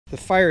The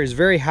fire is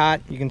very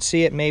hot. You can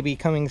see it maybe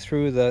coming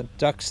through the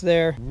ducts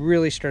there.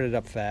 Really started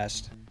up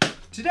fast.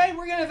 Today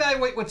we're gonna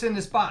evaluate what's in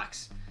this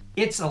box.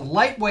 It's a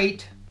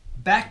lightweight,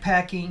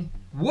 backpacking,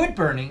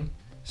 wood-burning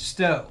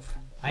stove.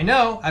 I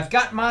know, I've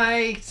got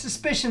my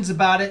suspicions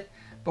about it,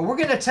 but we're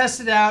gonna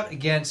test it out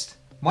against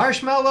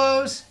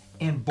marshmallows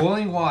and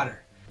boiling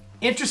water.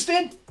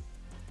 Interested?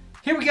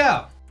 Here we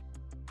go.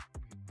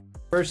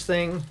 First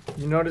thing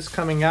you notice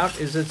coming out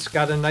is it's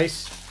got a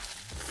nice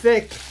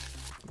thick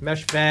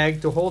mesh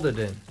bag to hold it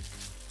in.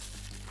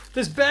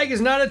 This bag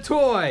is not a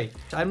toy.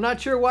 I'm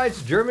not sure why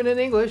it's German and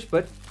English,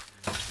 but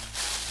all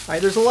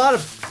right, there's a lot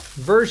of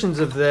versions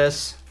of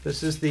this.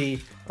 This is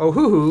the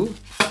Ohuhu,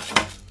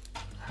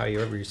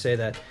 however you say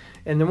that.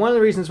 And then one of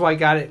the reasons why I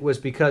got it was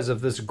because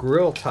of this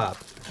grill top.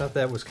 I thought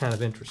that was kind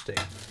of interesting.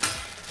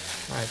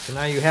 All right, so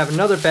now you have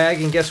another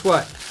bag, and guess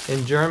what?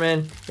 In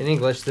German and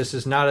English, this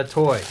is not a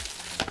toy.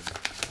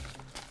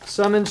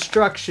 Some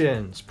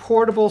instructions.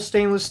 Portable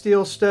stainless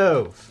steel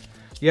stove.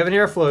 You have an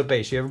airflow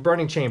base, you have a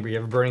burning chamber, you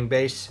have a burning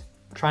base,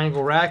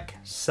 triangle rack,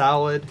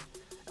 solid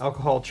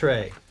alcohol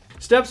tray.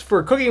 Steps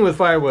for cooking with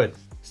firewood.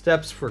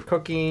 Steps for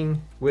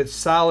cooking with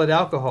solid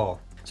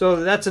alcohol. So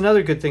that's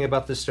another good thing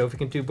about this stove. You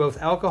can do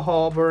both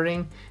alcohol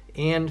burning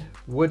and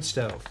wood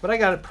stove. But I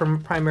got it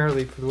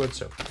primarily for the wood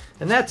stove.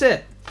 And that's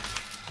it.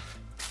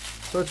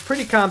 So it's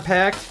pretty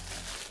compact.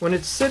 When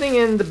it's sitting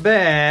in the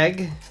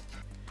bag,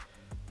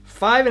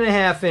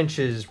 5.5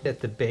 inches at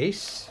the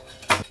base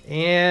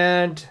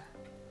and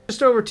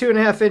just over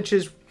 2.5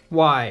 inches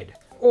wide,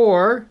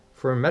 or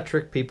for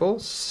metric people,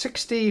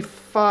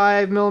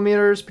 65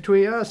 millimeters,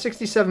 between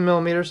 67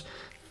 millimeters,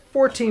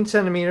 14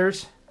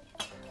 centimeters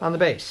on the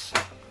base.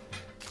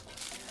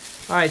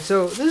 All right,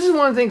 so this is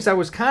one of the things I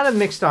was kind of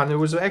mixed on. There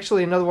was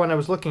actually another one I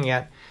was looking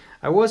at.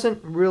 I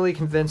wasn't really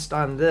convinced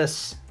on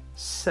this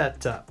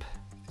setup.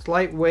 It's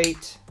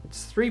lightweight.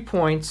 It's 3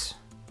 points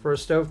for a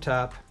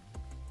stovetop.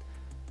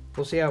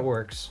 We'll see how it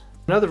works.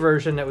 Another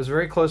version that was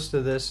very close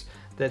to this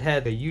that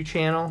had a U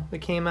channel that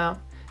came out,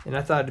 and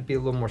I thought it'd be a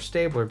little more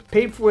stable.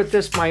 Paid for with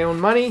this my own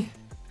money,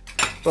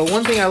 but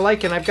one thing I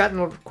like, and I've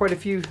gotten quite a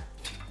few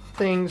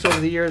things over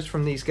the years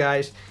from these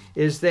guys,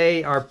 is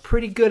they are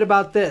pretty good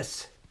about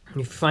this. If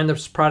you find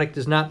this product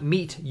does not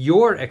meet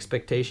your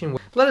expectation,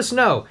 let us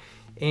know,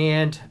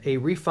 and a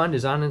refund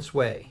is on its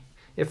way.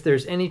 If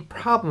there's any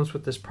problems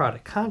with this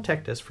product,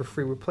 contact us for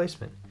free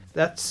replacement.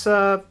 That's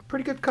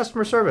pretty good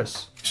customer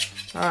service.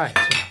 All right,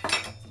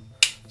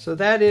 so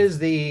that is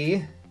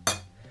the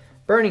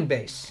burning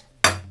base.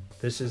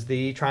 This is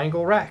the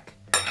triangle rack.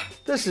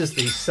 This is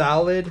the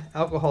solid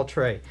alcohol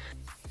tray.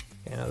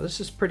 You know, this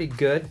is pretty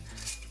good.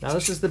 Now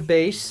this is the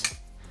base.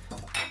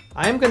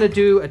 I'm gonna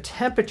do a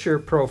temperature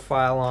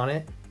profile on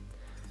it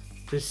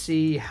to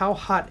see how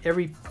hot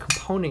every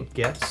component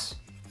gets.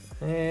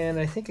 And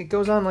I think it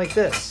goes on like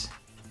this.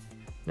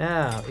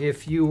 Now,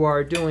 if you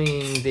are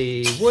doing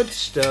the wood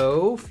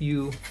stove,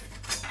 you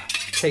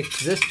take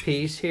this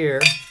piece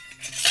here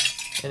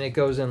and it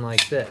goes in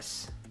like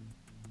this.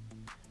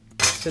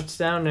 It sits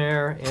down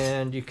there,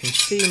 and you can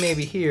see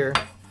maybe here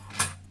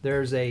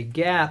there's a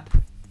gap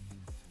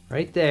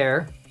right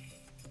there,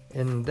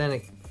 and then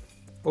it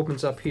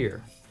opens up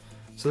here.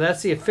 So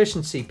that's the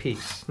efficiency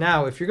piece.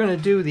 Now, if you're going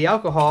to do the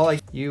alcohol,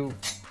 you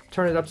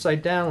turn it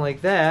upside down like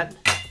that,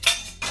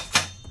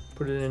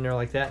 put it in there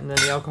like that, and then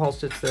the alcohol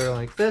sits there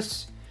like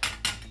this,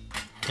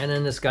 and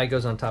then this guy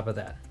goes on top of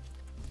that.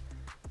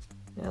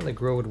 And the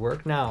grill would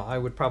work. Now, I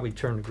would probably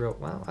turn the grill,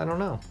 well, I don't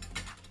know.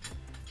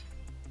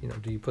 You know,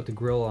 do you put the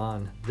grill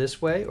on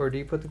this way, or do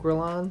you put the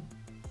grill on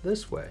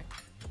this way?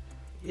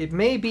 It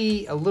may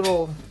be a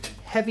little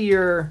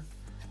heavier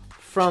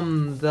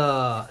from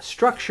the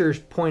structure's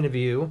point of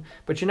view,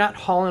 but you're not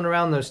hauling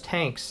around those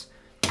tanks.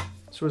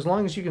 So as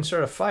long as you can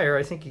start a fire,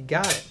 I think you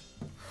got it.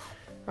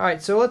 All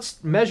right, so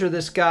let's measure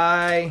this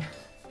guy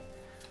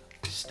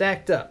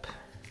stacked up.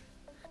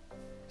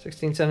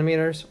 16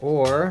 centimeters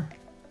or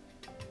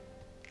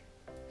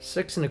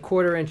 6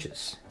 1/4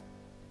 inches.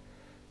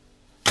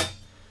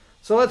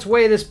 So let's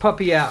weigh this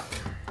puppy out.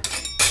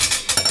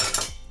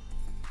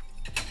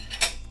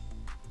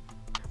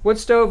 Wood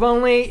stove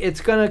only,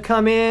 it's gonna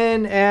come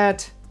in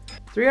at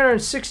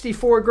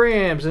 364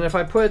 grams. And if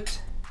I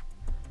put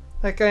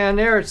that guy on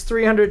there, it's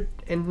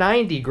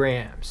 390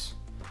 grams,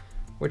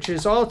 which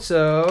is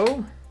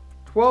also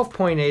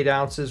 12.8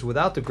 ounces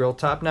without the grill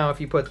top. Now, if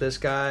you put this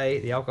guy,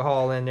 the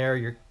alcohol in there,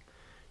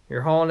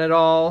 you're hauling it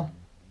all.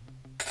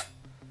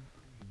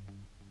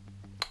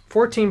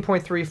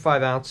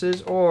 14.35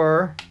 ounces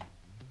or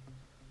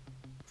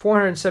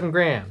 407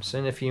 grams.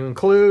 And if you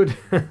include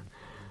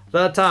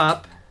the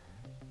top,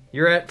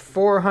 you're at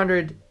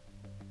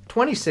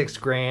 426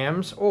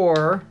 grams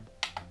or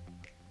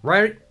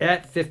right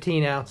at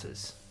 15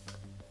 ounces.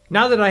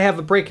 Now that I have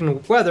a break in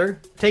the weather,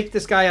 take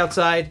this guy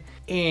outside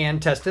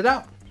and test it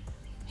out.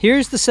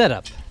 Here's the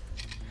setup.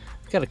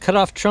 I've got a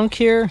cut-off trunk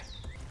here.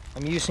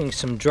 I'm using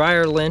some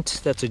dryer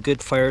lint. That's a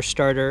good fire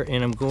starter,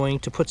 and I'm going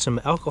to put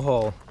some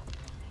alcohol.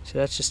 So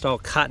that's just all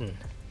cotton.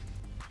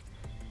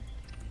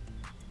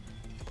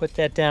 Put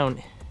that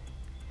down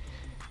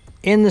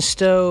in the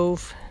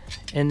stove,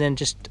 and then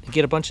just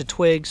get a bunch of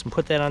twigs and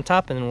put that on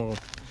top, and then we'll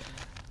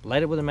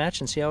light it with a match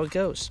and see how it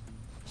goes.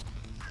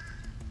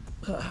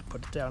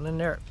 Put it down in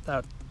there.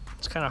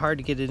 It's kind of hard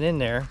to get it in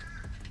there,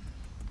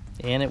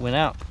 and it went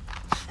out.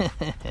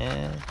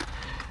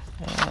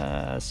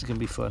 This is gonna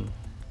be fun.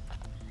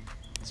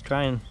 Let's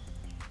try and,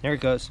 there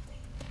it goes.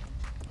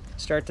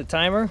 Start the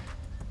timer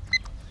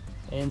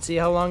and see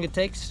how long it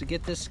takes to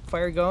get this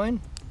fire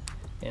going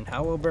and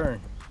how it will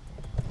burn.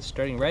 It's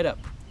starting right up.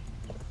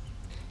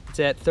 It's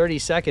at 30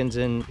 seconds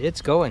and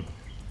it's going.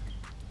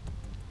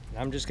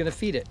 I'm just gonna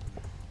feed it.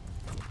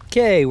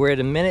 Okay, we're at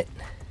 1 minute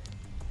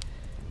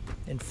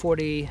and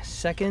 40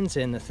 seconds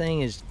and the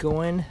thing is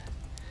going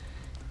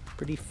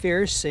pretty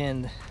fierce,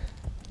 and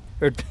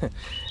the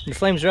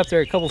flames are up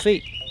there a couple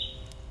feet.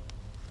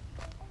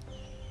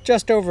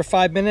 Just over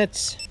 5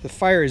 minutes. The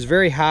fire is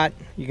very hot.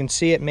 You can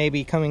see it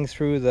maybe coming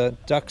through the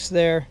ducts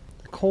there.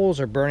 The coals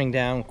are burning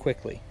down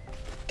quickly.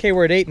 Okay,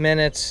 we're at 8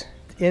 minutes.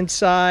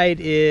 Inside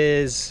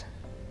is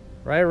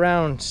right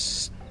around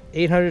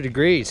 800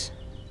 degrees.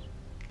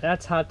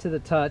 That's hot to the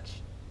touch.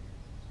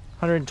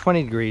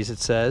 120 degrees it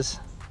says.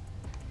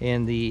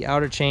 And the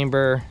outer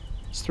chamber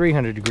is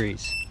 300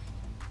 degrees.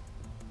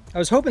 I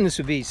was hoping this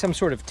would be some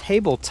sort of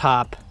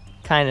tabletop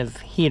kind of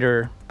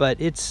heater, but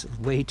it's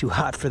way too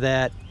hot for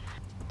that.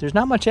 There's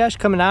not much ash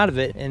coming out of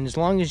it, and as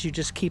long as you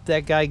just keep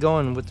that guy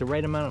going with the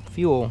right amount of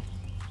fuel,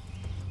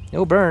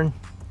 it'll burn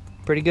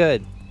pretty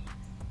good.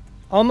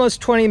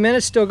 Almost 20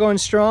 minutes, still going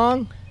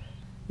strong.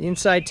 The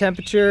inside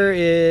temperature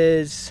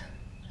is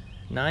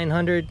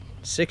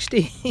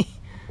 960.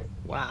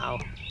 Wow.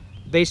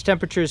 Base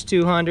temperature is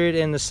 200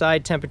 and the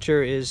side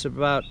temperature is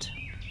about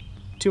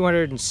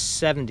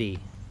 270.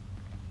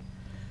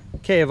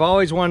 Okay, I've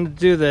always wanted to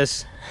do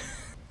this.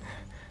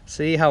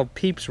 See how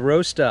Peep's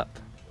roast up.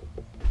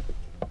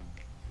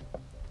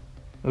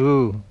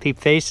 Ooh, Peep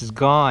face is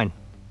gone.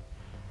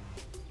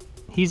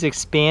 He's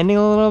expanding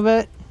a little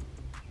bit.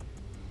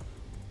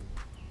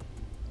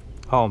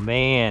 Oh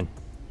man.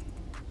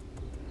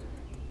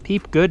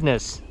 Peep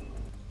goodness.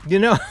 You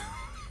know,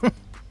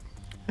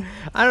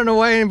 I don't know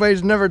why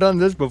anybody's never done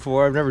this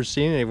before. I've never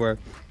seen it anywhere.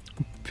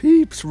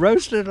 Peeps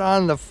roasted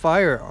on the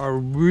fire are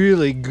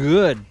really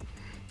good.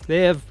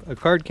 They have a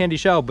hard candy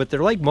shell, but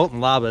they're like molten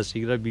lava, so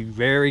you gotta be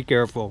very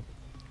careful.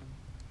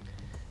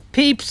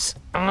 Peeps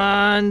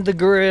on the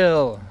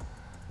grill.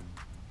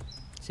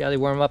 See how they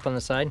warm up on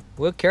the side?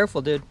 Well,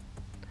 careful, dude.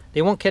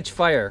 They won't catch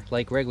fire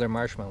like regular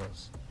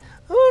marshmallows.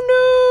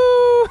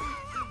 Oh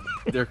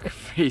no! Their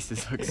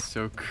faces look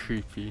so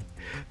creepy.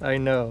 I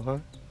know, huh?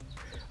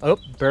 Oh,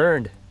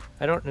 burned.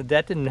 I don't.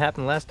 That didn't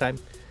happen last time.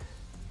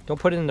 Don't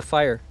put it in the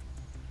fire.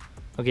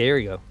 Okay, here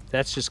we go.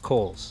 That's just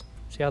coals.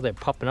 See how they're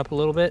popping up a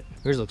little bit?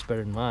 Yours looks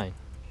better than mine.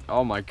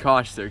 Oh my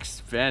gosh, they're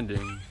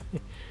expanding. All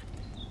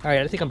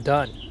right, I think I'm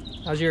done.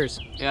 How's yours?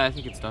 Yeah, I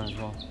think it's done as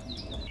well.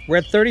 We're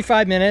at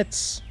 35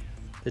 minutes.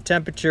 The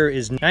temperature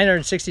is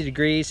 960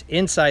 degrees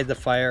inside the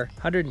fire,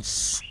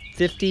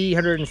 150,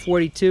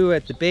 142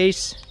 at the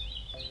base,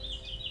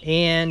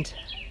 and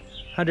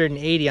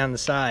 180 on the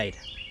side.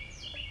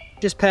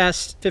 Just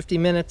past 50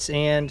 minutes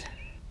and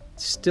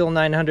still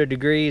 900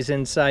 degrees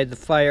inside the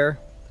fire,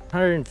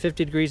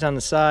 150 degrees on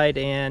the side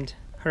and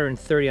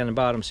 130 on the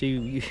bottom. So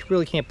you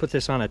really can't put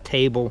this on a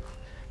table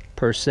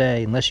per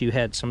se unless you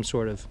had some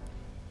sort of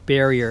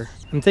barrier.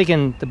 I'm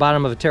thinking the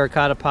bottom of a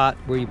terracotta pot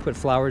where you put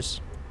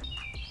flowers.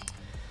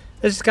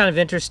 This is kind of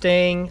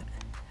interesting.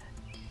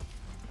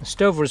 The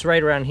stove was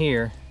right around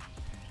here,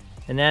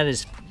 and that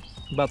is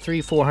about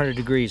 300-400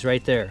 degrees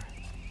right there.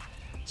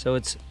 So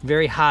it's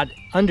very hot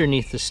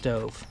underneath the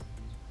stove.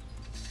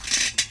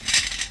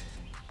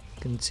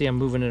 You can see I'm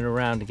moving it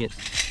around to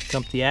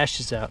dump the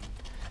ashes out.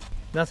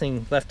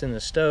 Nothing left in the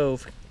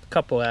stove, a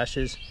couple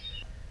ashes.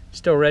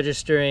 Still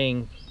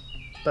registering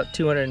about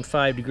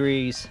 205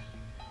 degrees.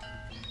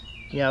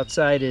 The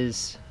outside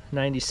is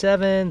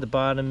 97, the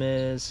bottom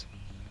is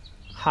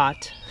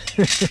hot.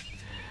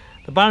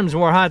 The bottom's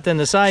more hot than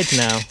the sides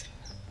now.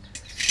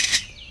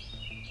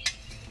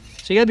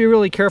 So you gotta be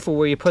really careful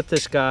where you put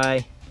this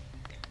guy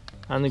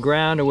on the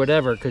ground or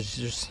whatever, because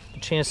there's a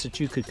chance that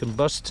you could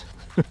combust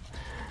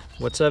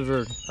what's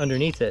ever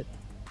underneath it.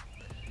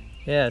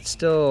 Yeah, it's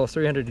still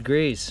 300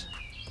 degrees.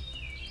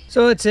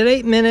 So it's at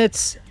 8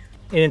 minutes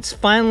and it's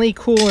finally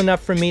cool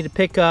enough for me to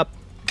pick up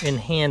and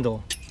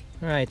handle.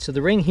 All right, so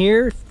the ring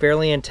here,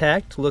 fairly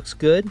intact, looks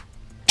good.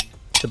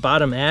 The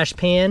bottom ash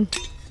pan,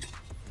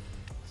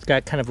 it's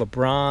got kind of a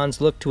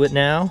bronze look to it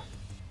now,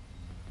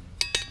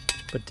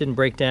 but didn't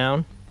break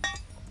down.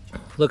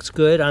 Looks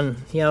good on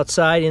the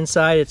outside.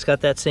 Inside, it's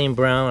got that same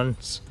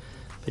bronze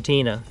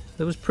patina.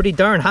 It was pretty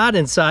darn hot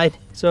inside.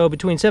 So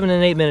between 7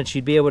 and 8 minutes,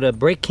 you'd be able to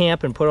break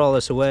camp and put all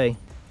this away.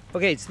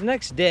 Okay, it's the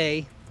next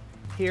day.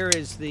 Here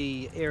is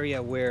the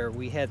area where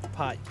we had the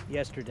pot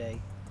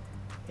yesterday,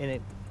 and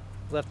it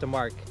left a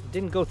mark. It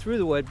didn't go through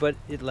the wood, but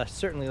it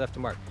certainly left a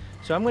mark.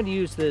 So I'm going to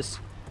use this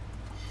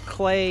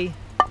clay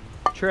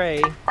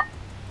tray, and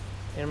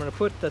I'm going to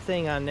put the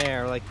thing on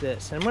there like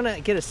this. And I'm going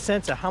to get a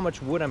sense of how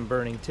much wood I'm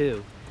burning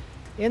too.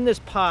 In this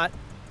pot,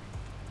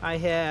 I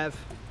have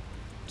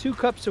 2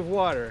 cups of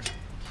water.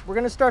 We're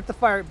gonna start the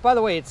fire. By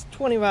the way, it's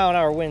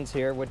 20-mile-an-hour winds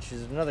here, which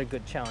is another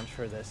good challenge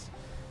for this.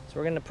 So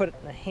we're gonna put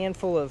a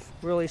handful of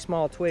really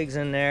small twigs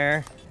in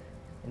there.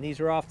 And these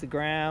are off the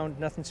ground,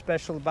 nothing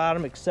special about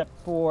them except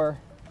for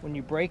when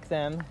you break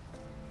them,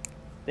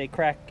 they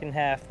crack in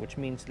half, which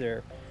means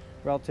they're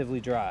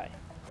relatively dry.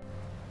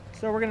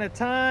 So we're gonna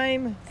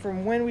time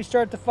from when we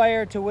start the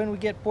fire to when we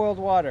get boiled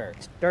water.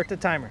 Start the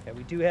timer. Okay,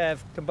 we do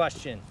have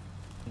combustion.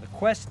 The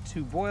quest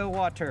to boil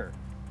water.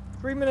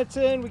 3 minutes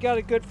in, we got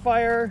a good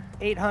fire,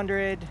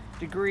 800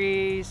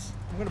 degrees.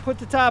 I'm gonna put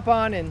the top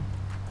on and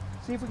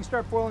see if we can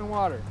start boiling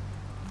water.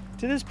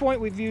 To this point,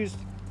 we've used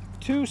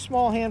 2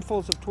 small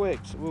handfuls of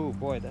twigs. Ooh,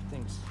 boy, that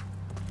thing's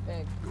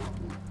big.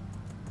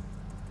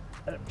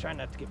 I'm trying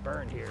not to get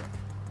burned here.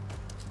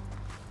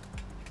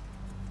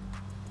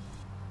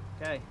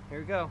 Okay, here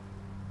we go.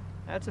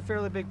 That's a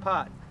fairly big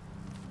pot.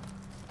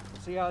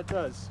 We'll see how it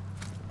does.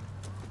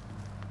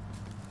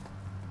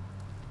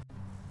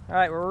 All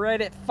right, we're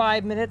right at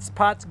 5 minutes.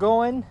 Pot's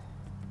going.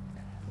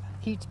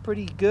 Heat's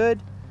pretty good.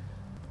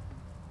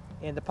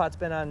 And the pot's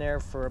been on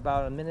there for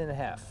about 1.5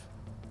 minutes.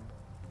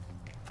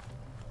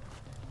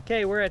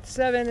 Okay, we're at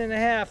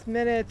 7.5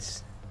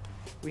 minutes.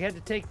 We had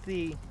to take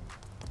the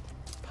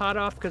pot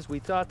off because we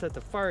thought that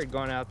the fire had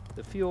gone out.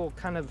 The fuel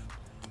kind of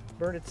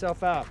burned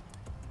itself out.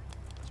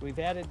 So we've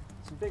added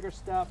some bigger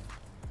stuff.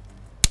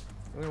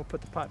 And we'll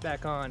put the pot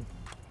back on.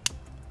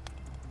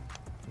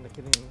 And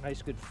getting a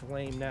nice good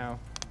flame now.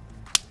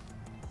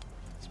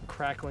 Some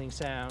crackling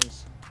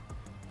sounds.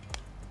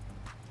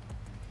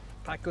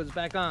 Pot goes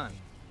back on.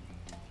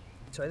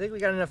 So I think we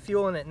got enough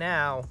fuel in it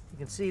now. You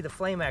can see the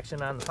flame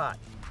action on the pot.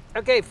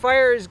 Okay,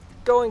 fire is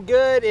going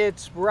good.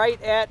 It's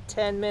right at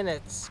 10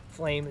 minutes.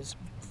 Flame is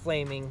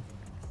flaming.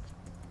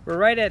 We're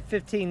right at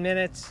 15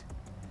 minutes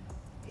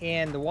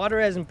and the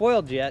water hasn't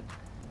boiled yet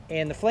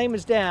and the flame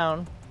is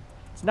down.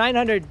 It's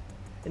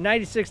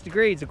 996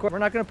 degrees. Of course, we're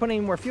not going to put any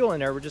more fuel in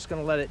there. We're just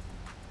going to let it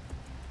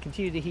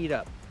continue to heat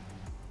up.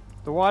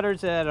 The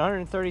water's at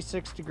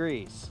 136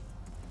 degrees.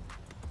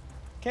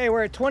 Okay,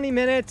 we're at 20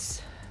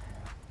 minutes.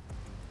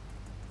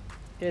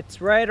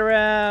 It's right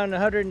around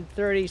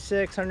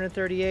 136,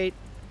 138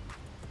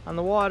 on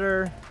the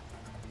water.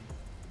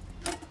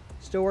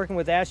 Still working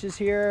with ashes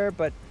here,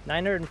 but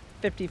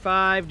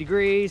 955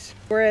 degrees.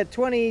 We're at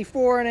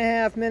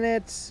 24.5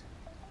 minutes.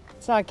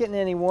 It's not getting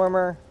any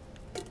warmer.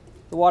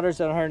 The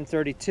water's at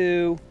 132.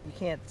 You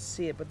can't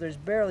see it, but there's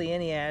barely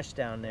any ash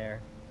down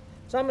there.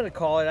 So I'm gonna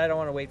call it. I don't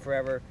wanna wait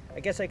forever. I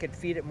guess I could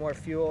feed it more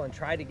fuel and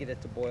try to get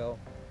it to boil,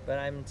 but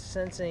I'm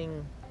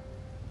sensing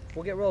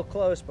we'll get real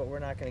close, but we're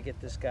not going to get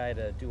this guy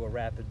to do a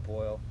rapid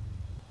boil.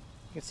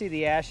 You can see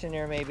the ash in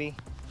there maybe.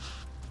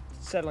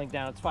 It's settling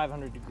down. It's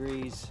 500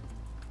 degrees.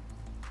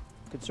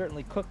 Could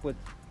certainly cook with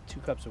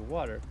 2 cups of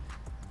water.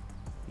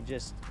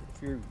 If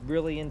you're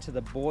really into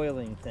the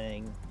boiling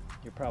thing,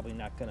 you're probably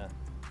not going to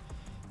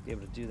be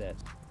able to do that.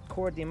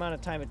 Record the amount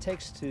of time it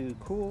takes to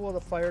cool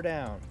the fire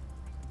down.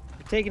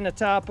 You're taking the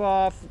top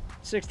off,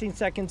 16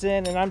 seconds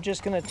in, and I'm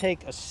just going to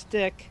take a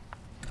stick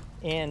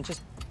and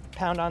just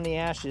pound on the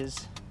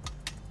ashes.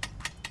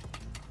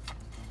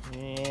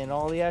 And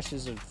all the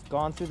ashes have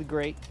gone through the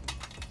grate.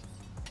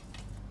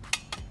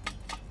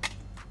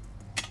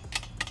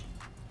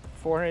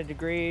 400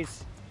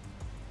 degrees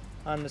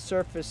on the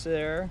surface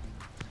there.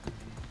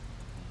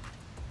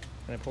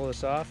 Can I pull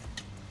this off?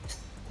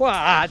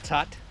 Wah, it's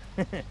hot.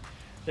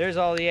 There's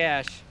all the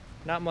ash.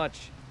 Not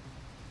much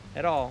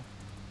at all.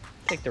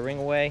 Take the ring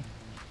away.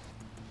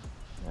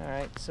 All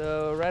right,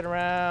 so right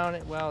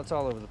around, well, it's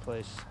all over the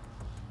place.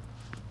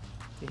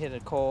 If you hit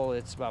a coal,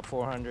 it's about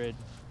 400.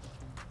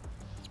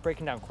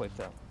 Breaking down quick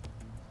though.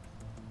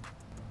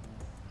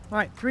 All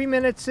right, 3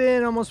 minutes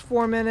in, almost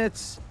 4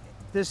 minutes.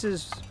 This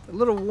is a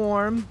little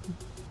warm.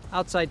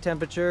 Outside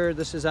temperature,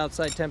 this is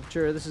outside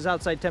temperature, this is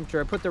outside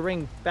temperature. I put the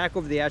ring back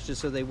over the ashes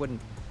so they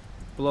wouldn't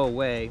blow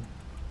away.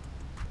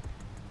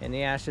 And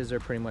the ashes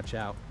are pretty much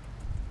out.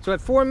 So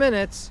at 4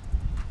 minutes,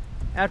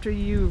 after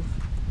you've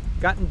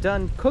gotten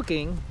done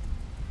cooking,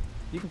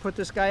 you can put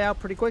this guy out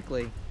pretty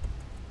quickly.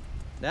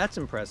 That's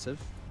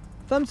impressive.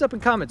 Thumbs up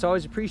and comments,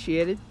 always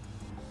appreciated.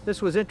 This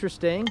was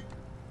interesting.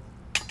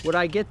 Would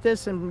I get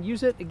this and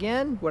use it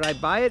again? Would I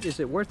buy it?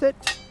 Is it worth it?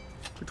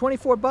 For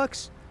 24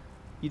 bucks,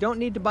 you don't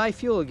need to buy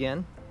fuel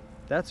again.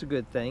 That's a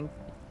good thing.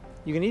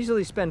 You can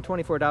easily spend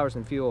 $24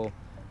 in fuel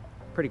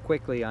pretty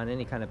quickly on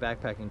any kind of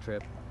backpacking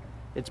trip.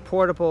 It's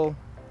portable,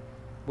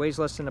 weighs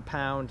less than a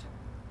pound,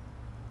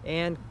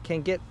 and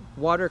can get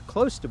water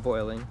close to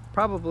boiling.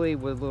 Probably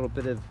with a little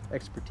bit of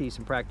expertise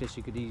and practice,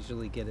 you could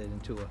easily get it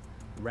into a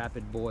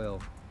rapid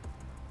boil,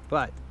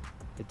 but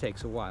it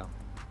takes a while.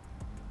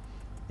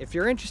 If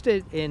you're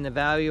interested in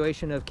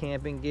evaluation of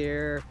camping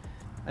gear,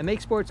 I make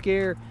sports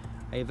gear,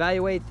 I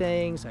evaluate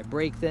things, I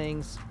break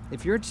things.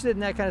 If you're interested in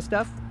that kind of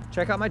stuff,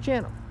 check out my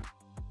channel.